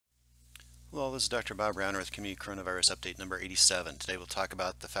Well, this is Dr. Bob Browner with Community Coronavirus Update number 87. Today we'll talk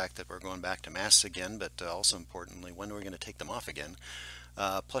about the fact that we're going back to masks again, but also importantly, when are we going to take them off again?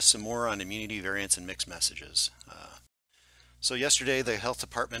 Plus some more on immunity variants and mixed messages. So yesterday, the Health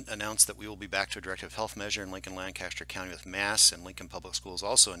Department announced that we will be back to a directive health measure in Lincoln Lancaster County with masks, and Lincoln Public Schools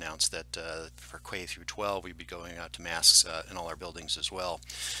also announced that for K through 12, we'd be going out to masks in all our buildings as well.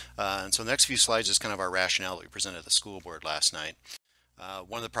 And so the next few slides is kind of our rationale that we presented at the school board last night.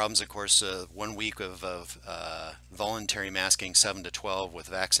 One of the problems, of course, 1 week of voluntary masking 7 to 12 with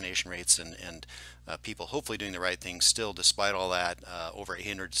vaccination rates and people hopefully doing the right thing still, despite all that, over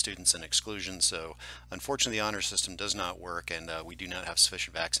 800 students in exclusion. So unfortunately, the honor system does not work, and we do not have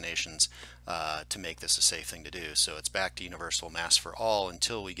sufficient vaccinations to make this a safe thing to do. So it's back to universal masks for all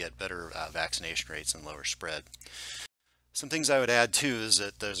until we get better vaccination rates and lower spread. Some things I would add too is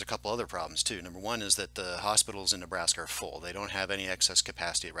that there's a couple other problems too. Number one is that the hospitals in Nebraska are full. They don't have any excess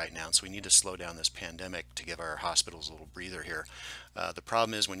capacity right now, so we need to slow down this pandemic to give our hospitals a little breather here. The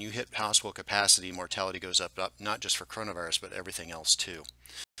problem is when you hit hospital capacity, mortality goes up, not just for coronavirus, but everything else too.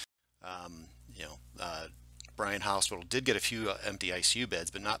 Um, you know, Bryan Hospital did get a few empty ICU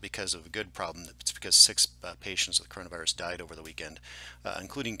beds, but not because of a good problem. It's because 6 patients with coronavirus died over the weekend,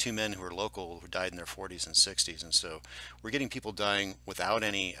 including 2 men who were local who died in their 40s and 60s. And so we're getting people dying without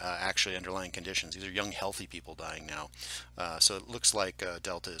any actually underlying conditions. These are young, healthy people dying now. So it looks like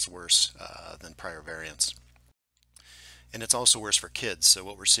Delta is worse than prior variants. And it's also worse for kids. So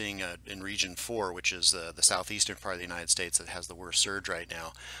what we're seeing in Region 4, which is the southeastern part of the United States that has the worst surge right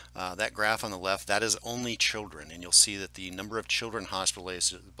now, that graph on the left, that is only children. And you'll see that the number of children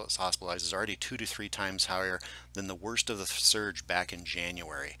hospitalized is already 2 to 3 times higher than the worst of the surge back in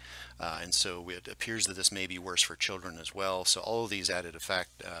January. And so it appears that this may be worse for children as well. So all of these added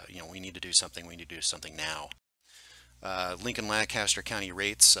effect, we need to do something. We need to do something now. Lincoln Lancaster County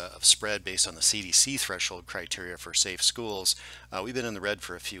rates of spread based on the CDC threshold criteria for safe schools. We've been in the red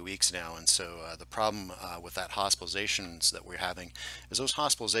for a few weeks now, and so the problem with that hospitalizations that we're having is those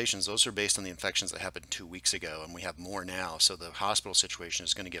hospitalizations, those are based on the infections that happened 2 weeks ago, and we have more now. So the hospital situation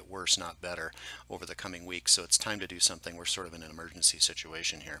is going to get worse, not better, over the coming weeks. So it's time to do something. We're sort of in an emergency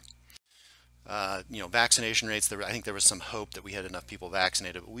situation here. Vaccination rates, I think there was some hope that we had enough people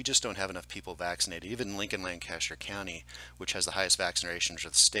vaccinated, but we just don't have enough people vaccinated. Even in Lincoln Lancaster County, which has the highest vaccinations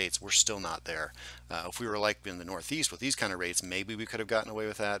of the states, we're still not there. If we were like in the Northeast with these kind of rates, maybe we could have gotten away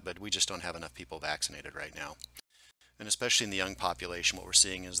with that, but we just don't have enough people vaccinated right now. And especially in the young population, what we're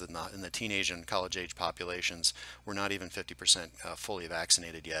seeing is that in the teenage and college age populations, we're not even 50% fully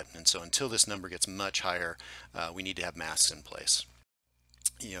vaccinated yet. And so until this number gets much higher, we need to have masks in place.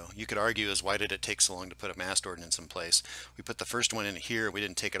 You could argue as why did it take so long to put a mask ordinance in place? We put the first one in here, we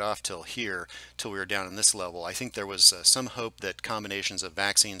didn't take it off till here, till we were down in this level. I think there was some hope that combinations of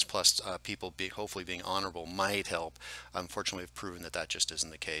vaccines plus people hopefully being honorable might help. Unfortunately, we've proven that that just isn't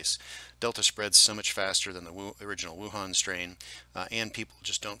the case. Delta spreads so much faster than the original Wuhan strain, and people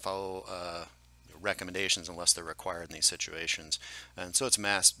just don't follow recommendations unless they're required in these situations. And so it's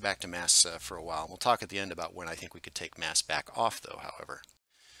back to masks for a while. We'll talk at the end about when I think we could take masks back off though, however.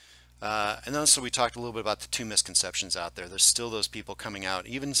 And then so we talked a little bit about the 2 misconceptions out there. There's still those people coming out,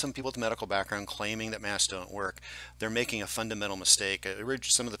 even some people with medical background claiming that masks don't work. They're making a fundamental mistake.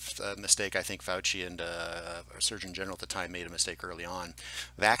 Some of the mistake I think Fauci and our Surgeon General at the time made a mistake early on.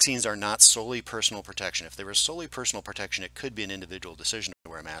 Vaccines are not solely personal protection. If they were solely personal protection, it could be an individual decision to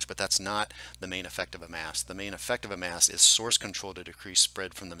wear a mask, but that's not the main effect of a mask. The main effect of a mask is source control to decrease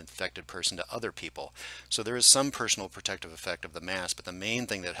spread from the infected person to other people. So there is some personal protective effect of the mask, but the main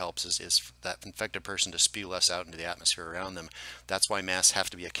thing that helps is that infected person to spew less out into the atmosphere around them. That's why masks have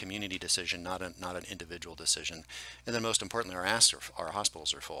to be a community decision, not an individual decision. And then most importantly, our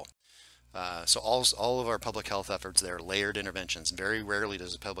hospitals are full. So all of our public health efforts, they're layered interventions. Very rarely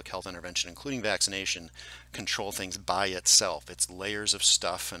does a public health intervention, including vaccination, control things by itself. It's layers of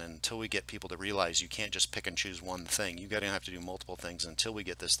stuff, and until we get people to realize you can't just pick and choose one thing, you're going to have to do multiple things until we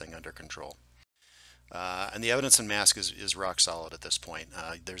get this thing under control. And the evidence in mask is rock solid at this point.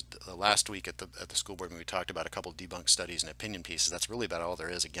 There's last week at the school board when we talked about a couple of debunked studies and opinion pieces. That's really about all there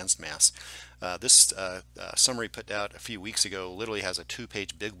is against masks. This summary put out a few weeks ago literally has a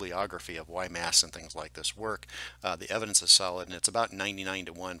 2-page bibliography of why masks and things like this work. The evidence is solid, and it's about 99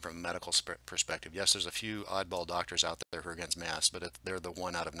 to 1 from a medical perspective. Yes, there's a few oddball doctors out there who are against masks, but they're the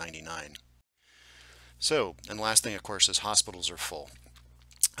 1 out of 99. So, and last thing, of course, is hospitals are full.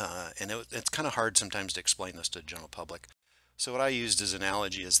 And it's kind of hard sometimes to explain this to the general public. So what I used as an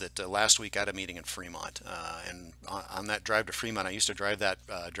analogy is that last week I had a meeting in Fremont, and on that drive to Fremont, I used to drive that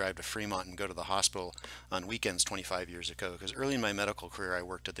drive to Fremont and go to the hospital on weekends 25 years ago. Because early in my medical career, I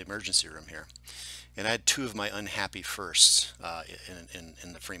worked at the emergency room here, and I had two of my unhappy firsts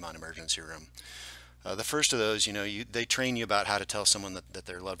in the Fremont emergency room. The first of those, they train you about how to tell someone that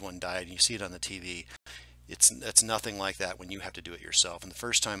their loved one died, and you see it on the TV. It's nothing like that when you have to do it yourself. And the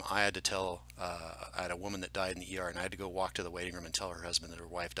first time I had to tell, I had a woman that died in the ER, and I had to go walk to the waiting room and tell her husband that her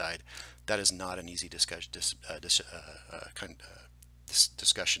wife died. That is not an easy discussion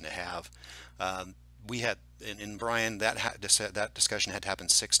to have. We had in Bryan that discussion had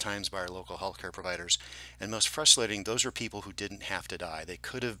happened 6 times by our local healthcare providers, and most frustrating, those are people who didn't have to die.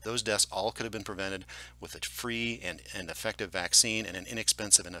 Those deaths all could have been prevented with a free and effective vaccine and an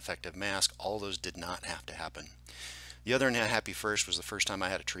inexpensive and effective mask. All those did not have to happen. The other unhappy first was the first time I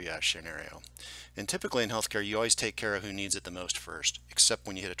had a triage scenario. And typically in healthcare, you always take care of who needs it the most first, except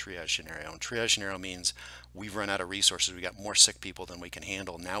when you hit a triage scenario. And triage scenario means we've run out of resources. We got more sick people than we can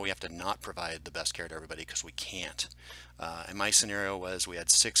handle. Now we have to not provide the best care to everybody because we can't. And my scenario was we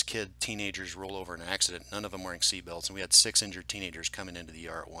had 6 teenagers roll over in an accident, none of them wearing seatbelts, and we had 6 injured teenagers coming into the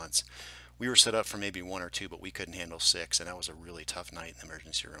ER at once. We were set up for maybe 1 or 2, but we couldn't handle 6, and that was a really tough night in the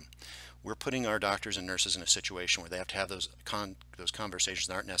emergency room. We're putting our doctors and nurses in a situation where they have to have those conversations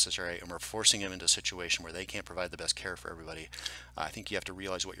that aren't necessary, and we're forcing them into a situation where they can't provide the best care for everybody. I think you have to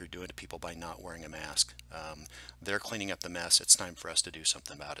realize what you're doing to people by not wearing a mask. They're cleaning up the mess. It's time for us to do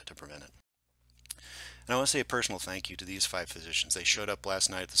something about it to prevent it. And I want to say a personal thank you to these 5 physicians. They showed up last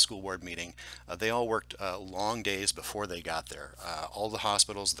night at the school board meeting. They all worked long days before they got there. All the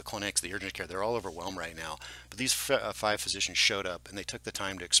hospitals, the clinics, the urgent care, they're all overwhelmed right now. But these 5 physicians showed up, and they took the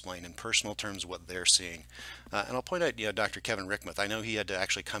time to explain in personal terms what they're seeing. And I'll point out, Dr. Kevin Rickmuth. I know he had to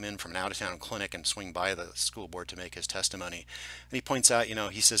actually come in from an out-of-town clinic and swing by the school board to make his testimony. And he points out,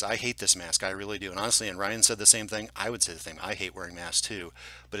 he says, I hate this mask. I really do. And honestly, and Ryan said the same thing. I would say the same. I hate wearing masks too.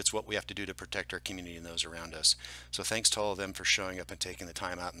 But it's what we have to do to protect our community and those around us. So thanks to all of them for showing up and taking the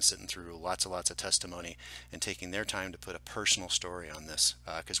time out and sitting through lots of testimony and taking their time to put a personal story on this,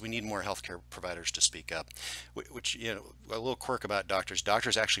 because we need more healthcare providers to speak up. Which, a little quirk about doctors.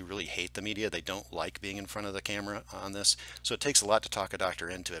 Doctors actually really hate the media. They don't like being in front of the camera on this. So it takes a lot to talk a doctor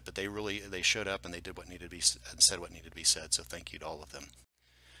into it, but they showed up and they did what needed to be and said what needed to be said. So thank you to all of them.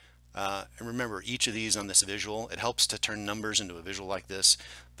 And remember, each of these on this visual, it helps to turn numbers into a visual like this,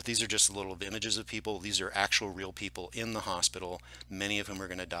 but these are just little images of people. These are actual real people in the hospital, many of whom are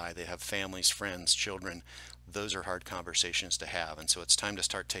going to die. They have families, friends, children. Those are hard conversations to have, and so it's time to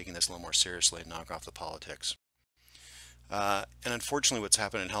start taking this a little more seriously and knock off the politics. And unfortunately, what's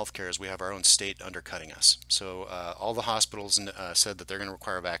happened in healthcare is we have our own state undercutting us. So all the hospitals said that they're going to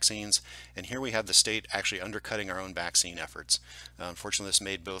require vaccines, and here we have the state actually undercutting our own vaccine efforts. Unfortunately, this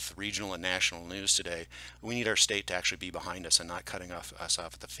made both regional and national news today. We need our state to actually be behind us and not cutting us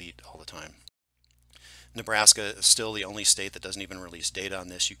off at the feet all the time. Nebraska is still the only state that doesn't even release data on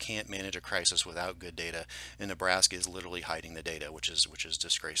this. You can't manage a crisis without good data, and Nebraska is literally hiding the data, which is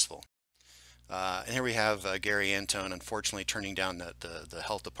disgraceful. And here we have Gary Antone, unfortunately, turning down the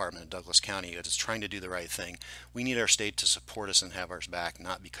health department in Douglas County. It is trying to do the right thing. We need our state to support us and have ours back,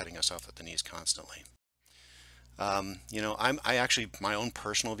 not be cutting us off at the knees constantly. I actually, my own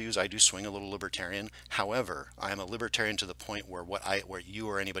personal views, I do swing a little libertarian. However, I am a libertarian to the point where where you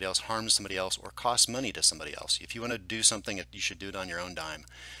or anybody else harms somebody else or costs money to somebody else. If you want to do something, you should do it on your own dime.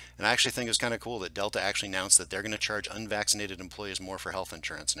 And I actually think it's kind of cool that Delta actually announced that they're going to charge unvaccinated employees more for health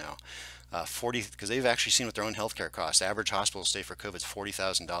insurance now. Because they've actually seen with their own healthcare costs, average hospital stay for COVID is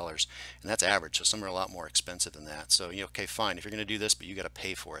 $40,000, and that's average. So some are a lot more expensive than that. So okay, fine, if you're going to do this, but you got to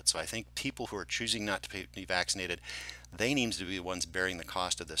pay for it. So I think people who are choosing not to be vaccinated, they need to be the ones bearing the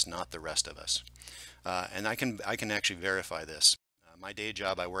cost of this, not the rest of us. And I can actually verify this. My day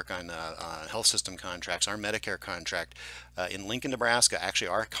job, I work on health system contracts. Our Medicare contract in Lincoln, Nebraska, actually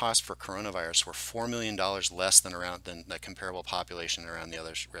our costs for coronavirus were $4 million less than the comparable population around the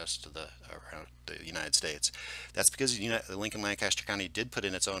rest of around the United States. That's because Lincoln Lancaster County did put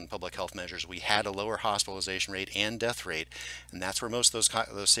in its own public health measures. We had a lower hospitalization rate and death rate, and that's where most of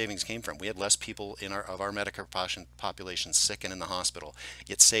those savings came from. We had less people of our Medicare population sick and in the hospital.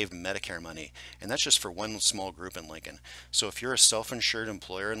 It saved Medicare money, and that's just for one small group in Lincoln. So if you're a self-insured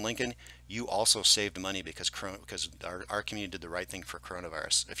employer in Lincoln, you also saved money because our community did the right thing for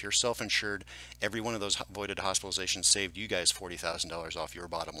coronavirus. If you're self-insured, every one of those avoided hospitalizations saved you guys $40,000 off your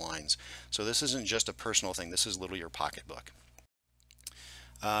bottom lines. So this isn't just a personal thing. This is literally your pocketbook.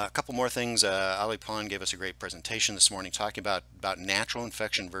 A couple more things. Ali Pond gave us a great presentation this morning talking about natural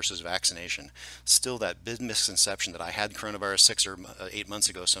infection versus vaccination. Still that big misconception that I had coronavirus 6 or 8 months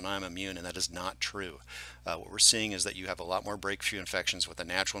ago, so now I'm immune, and that is not true. What we're seeing is that you have a lot more breakthrough infections with a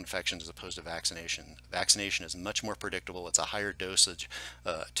natural infection as opposed to vaccination. Vaccination is much more predictable. It's a higher dosage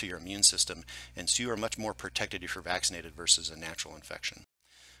to your immune system, and so you are much more protected if you're vaccinated versus a natural infection.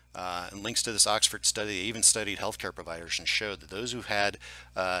 And links to this Oxford study, they even studied healthcare providers and showed that those who had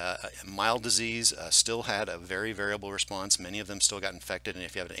mild disease still had a very variable response. Many of them still got infected, and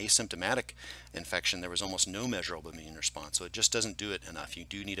if you have an asymptomatic infection, there was almost no measurable immune response. So it just doesn't do it enough. You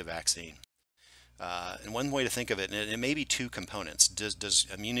do need a vaccine. And one way to think of it, and it may be two components. Does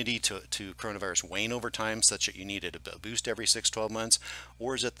immunity to coronavirus wane over time such that you need a boost every 6-12 months?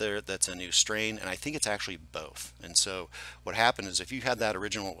 Or is it that's a new strain? And I think it's actually both. And so what happened is if you had that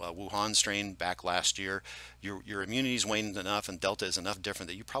original Wuhan strain back last year, your immunity's waned enough and Delta is enough different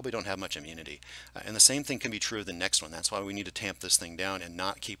that you probably don't have much immunity. And the same thing can be true of the next one. That's why we need to tamp this thing down and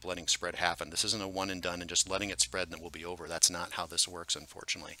not keep letting spread happen. This isn't a one and done and just letting it spread and it will be over. That's not how this works,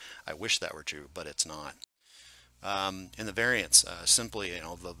 unfortunately. I wish that were true, but it's not. And the variants, simply,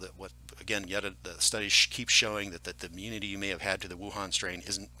 what again, yet the studies keep showing that the immunity you may have had to the Wuhan strain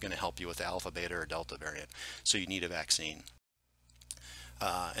isn't going to help you with the Alpha, Beta, or Delta variant. So you need a vaccine.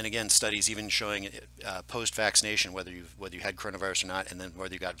 And again, studies even showing post-vaccination, whether you had coronavirus or not, and then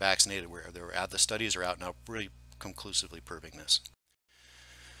whether you got vaccinated, where the studies are out now, really conclusively proving this.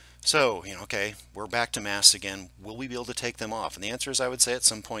 So, okay, we're back to masks again. Will we be able to take them off? And the answer is, I would say at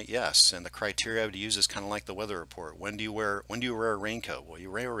some point, yes. And the criteria I would use is kind of like the weather report. When do you wear a raincoat? Well,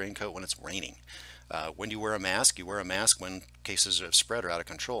 you wear a raincoat when it's raining. When do you wear a mask? You wear a mask when cases of spread are out of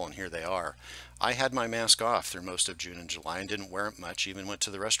control, and here they are. I had my mask off through most of June and July and didn't wear it much. Even went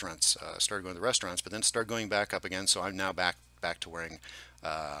to the restaurants, started going to the restaurants, but then started going back up again. So I'm now back to wearing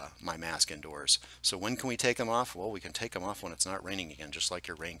my mask indoors. So when can we take them off? Well, we can take them off when it's not raining again, just like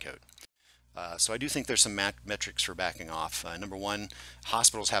your raincoat. So I do think there's some metrics for backing off. Number one,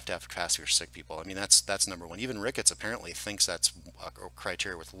 hospitals have to have capacity for sick people. I mean, that's number one. Even Ricketts apparently thinks that's a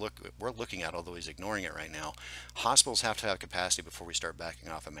criteria we're looking at, although he's ignoring it right now. Hospitals have to have capacity before we start backing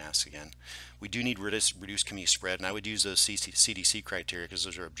off of masks again. We do need reduced community spread, and I would use those CDC criteria because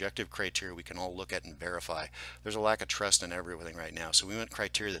those are objective criteria we can all look at and verify. There's a lack of trust in everything right now, so we want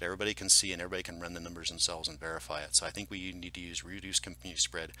criteria that everybody can see and everybody can run the numbers themselves and verify it. So I think we need to use reduced community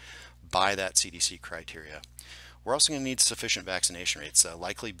spread by that CDC criteria. We're also going to need sufficient vaccination rates,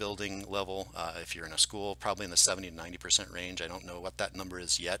 likely building level if you're in a school, probably in the 70 to 90% range. I don't know what that number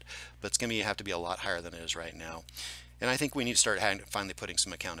is yet, but it's going to have to be a lot higher than it is right now. And I think we need to start finally putting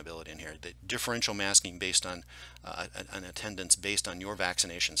some accountability in here. The differential masking based on an attendance based on your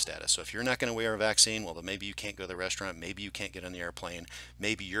vaccination status. So if you're not going to wear a vaccine, well, then maybe you can't go to the restaurant, maybe you can't get on the airplane,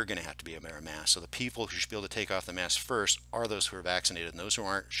 maybe you're going to have to wear a mask. So the people who should be able to take off the mask first are those who are vaccinated, and those who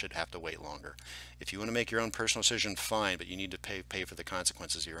aren't should have to wait longer. If you want to make your own personal decision, fine, but you need to pay for the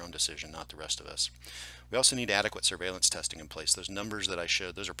consequences of your own decision, not the rest of us. We also need adequate surveillance testing in place. Those numbers that I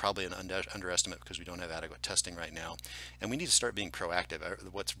showed, those are probably an underestimate because we don't have adequate testing right now. And we need to start being proactive.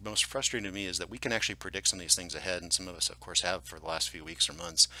 What's most frustrating to me is that we can actually predict some of these things ahead, and some of us, of course, have for the last few weeks or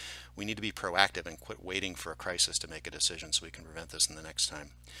months. We need to be proactive and quit waiting for a crisis to make a decision so we can prevent this in the next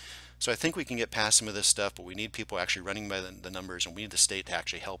time. So I think we can get past some of this stuff, but we need people actually running by the numbers, and we need the state to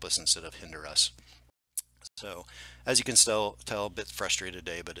actually help us instead of hinder us. So as you can tell, a bit frustrated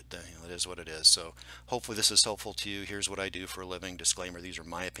today, but it is what it is. So hopefully this is helpful to you. Here's what I do for a living. Disclaimer, these are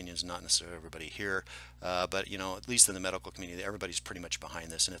my opinions, not necessarily everybody here. But at least in the medical community, everybody's pretty much behind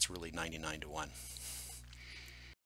this, and it's really 99 to 1.